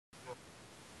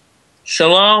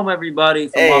Shalom, everybody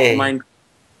from Hey.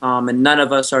 WaffleMinecraft, and none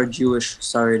of us are Jewish.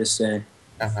 Sorry to say.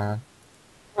 Uh-huh.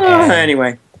 And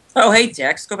Anyway, oh hey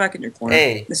Tex, go back in your corner.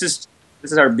 hey, This is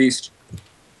our beast.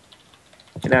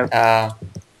 Get out. uh,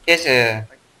 here's a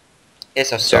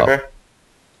here's a So, server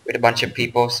with a bunch of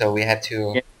people, so we had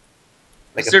to Yeah.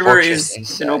 The make a server fortress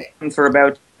is been inside. open for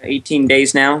about 18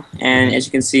 days now, and as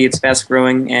you can see, it's fast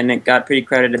growing, and it got pretty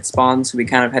crowded at spawn, so we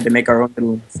kind of had to make our own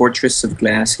little fortress of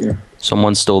glass here.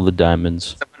 someone stole the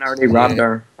diamonds. Someone already robbed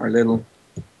our little.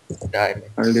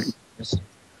 Diamonds.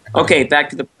 Okay, back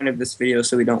to the point of this video,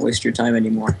 so we don't waste your time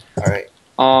anymore. Alright.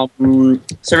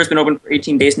 Server's been open for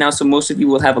 18 days now, so most of you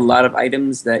will have a lot of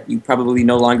items that you probably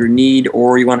no longer need,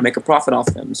 or you want to make a profit off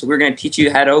them. So we're going to teach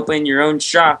you how to open your own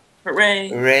shop. Hooray!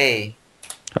 Hooray.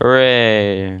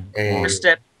 Hooray! Hey. First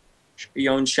step for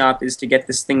your own shop is to get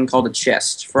this thing called a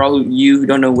chest. For all of you who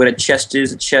don't know what a chest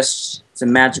is a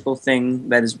magical thing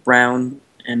that is brown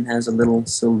and has a little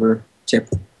silver tip.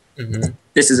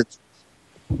 This is a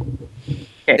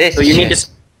This so you need to chest.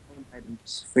 supply your own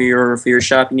items for your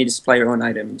shop. You need to supply your own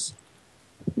items.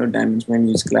 No diamonds. We're going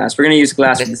to use glass. We're going to use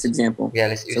glass for this example. Yeah,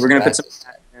 let's use So we're going to put some glasses.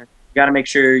 glass in there. You got to make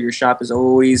sure your shop is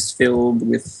always filled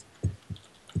with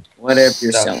whatever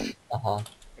you're Stuff. selling. Uh-huh.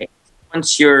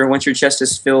 Once your chest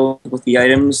is filled with the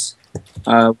items,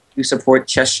 you support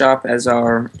Chest Shop as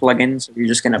our plugin. So you're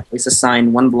just going to place a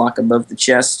sign one block above the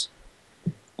chest,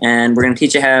 and we're going to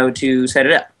teach you how to set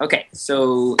it up. Okay,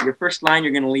 so your first line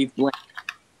you're going to leave blank.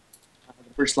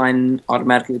 The first line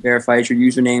automatically verifies your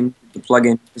username, the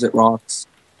plugin, because it rocks.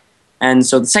 And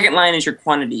so the second line is your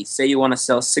quantity. Say you want to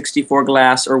sell 64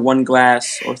 glass, or 1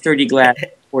 glass, or 30 glass,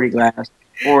 40 glass,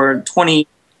 or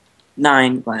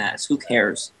 29 glass. Who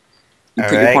cares? You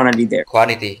put your quantity there.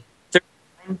 Quantity.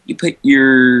 You put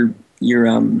your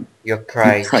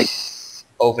price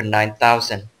over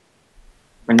 9,000.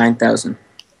 For 9,000.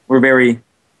 We're very,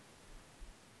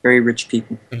 very rich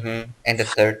people. And the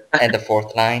third and the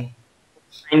fourth line.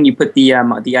 And you put the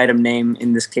item name.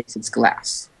 In this case, it's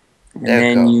glass. And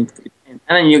There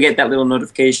then you get that little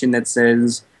notification that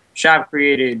says shop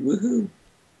created. Woohoo!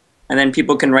 And then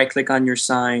people can right click on your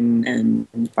sign and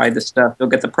buy the stuff. You'll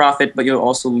get the profit, but you'll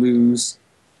also lose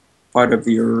part of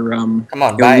your Come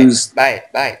on, buy it.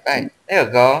 There you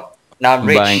go. Now I'm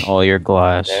rich. Buying all your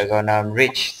glass. There you go. Now I'm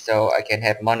rich, so I can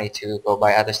have money to go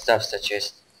buy other stuff such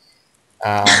as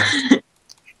So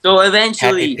happy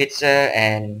eventually, pizza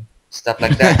and stuff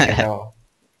like that. You know.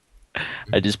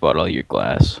 I just bought all your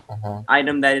glass.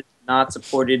 item that is not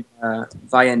supported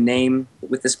via name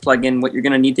with this plugin, what you're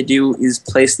going to need to do is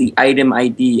place the item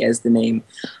ID as the name.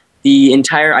 The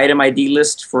entire item ID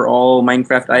list for all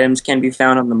Minecraft items can be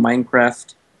found on the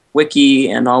Minecraft wiki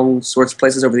and all sorts of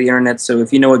places over the internet. So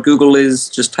if you know what Google is,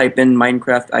 just type in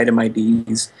Minecraft item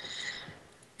IDs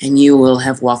and you will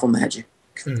have waffle magic.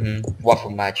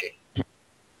 Waffle magic.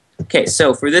 Okay,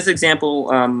 so for this example,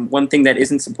 one thing that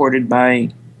isn't supported by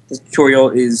this tutorial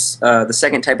is the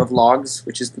second type of logs,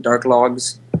 which is the dark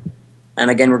logs. And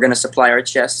again, we're going to supply our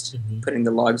chest, putting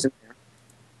the logs in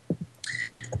there.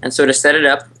 And so to set it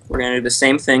up, we're going to do the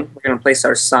same thing. We're going to place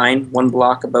our sign one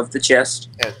block above the chest.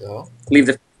 There you go. Leave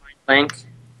the line blank.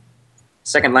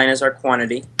 Second line is our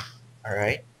quantity.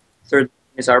 Alright. Third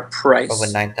line is our price. Over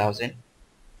 9,000.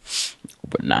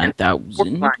 Over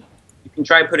 9,000. You can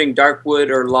try putting dark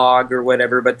wood or log or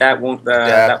whatever, but that won't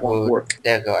work.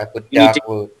 There you go. I put You need dark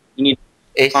wood. You need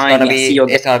It's find- gonna yeah, be see, you'll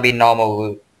it's gonna be normal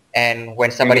wood. And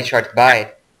when somebody tries to buy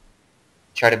it,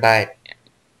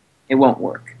 it won't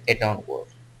work. it don't work.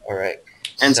 Alright.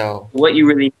 And So what you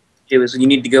really need to do is you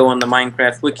need to go on the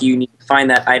Minecraft wiki, you need to find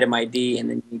that item ID, and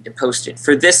then you need to post it.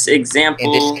 For this example,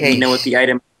 In this case, you know what the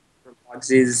item for logs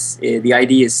is. The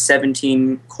ID is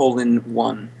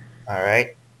 17:1.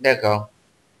 alright. There you go.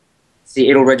 See,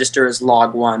 it'll register as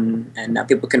log 1, and now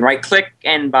people can right click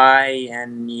and buy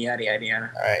and yada yada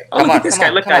yada. Alright. Oh, look at this guy.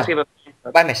 Look, guys, we have a fan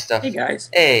club. Buy my stuff. Hey guys,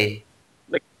 Hey.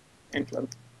 fan club.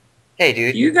 Hey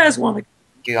dude. You guys want to?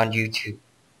 You on YouTube.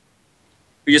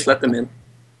 We just let them in.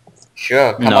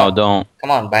 Sure, come No, on. don't.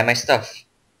 Come on, buy my stuff.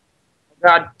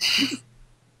 God.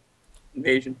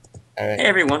 Invasion. Alright. Hey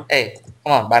everyone. Hey,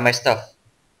 come on, buy my stuff.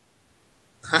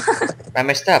 Buy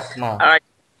my stuff, come on. Alright,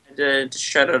 to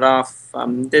shut it off,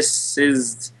 this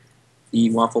is the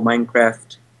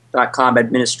WaffleMinecraft.com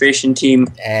administration team.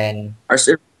 And Our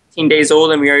server is 15 days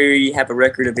old, and we already have a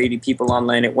record of 80 people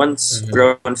online at once,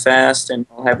 growing fast, and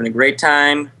all having a great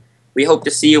time. We hope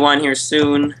to see you on here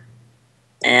soon,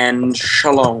 and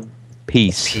shalom.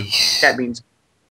 Peace. peace. That means